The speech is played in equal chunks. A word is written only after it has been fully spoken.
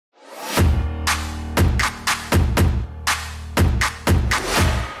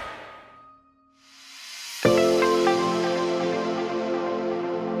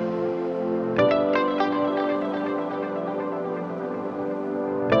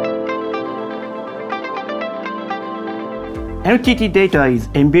NTT DATA is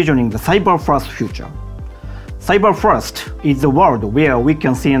envisioning the cyber-first future. Cyber-first is the world where we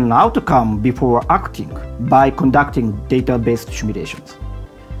can see an outcome before acting by conducting data-based simulations.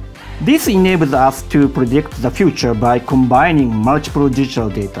 This enables us to predict the future by combining multiple digital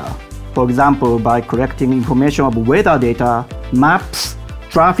data. For example, by collecting information of weather data, maps,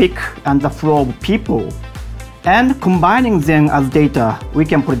 traffic, and the flow of people. And combining them as data, we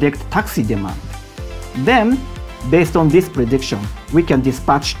can predict taxi demand. Then, based on this prediction, we can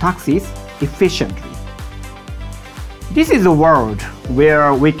dispatch taxis efficiently. This is a world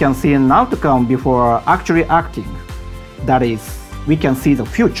where we can see an outcome before actually acting. That is, we can see the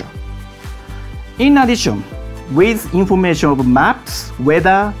future. In addition, with information of maps,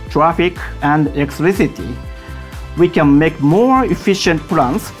 weather, traffic, and electricity, we can make more efficient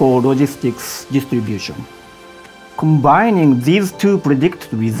plans for logistics distribution. Combining these two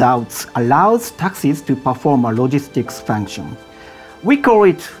predicted results allows taxis to perform a logistics function. We call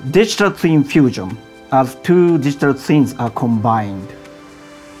it digital twin fusion, as two digital twins are combined.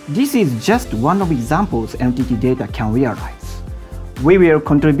 This is just one of the examples NTT DATA can realize. We will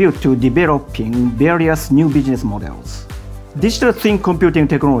contribute to developing various new business models. Digital twin computing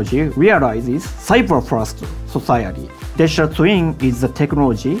technology realizes cyber-first society. Digital twin is the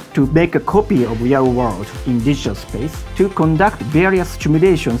technology to make a copy of real world in digital space to conduct various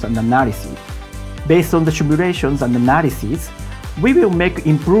simulations and analysis. Based on the simulations and analysis, we will make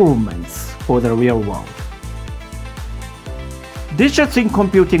improvements for the real world. Digital twin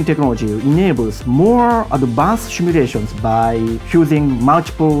computing technology enables more advanced simulations by fusing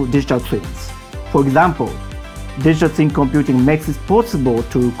multiple digital twins. For example, digital twin computing makes it possible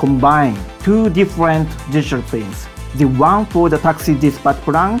to combine two different digital twins, the one for the taxi dispatch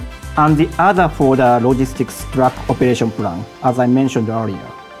plan and the other for the logistics truck operation plan, as I mentioned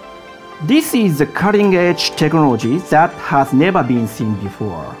earlier. This is a cutting-edge technology that has never been seen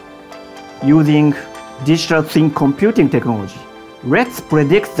before. Using digital twin computing technology, let's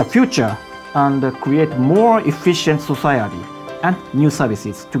predict the future and create more efficient society and new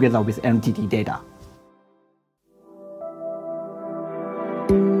services together with NTT DATA.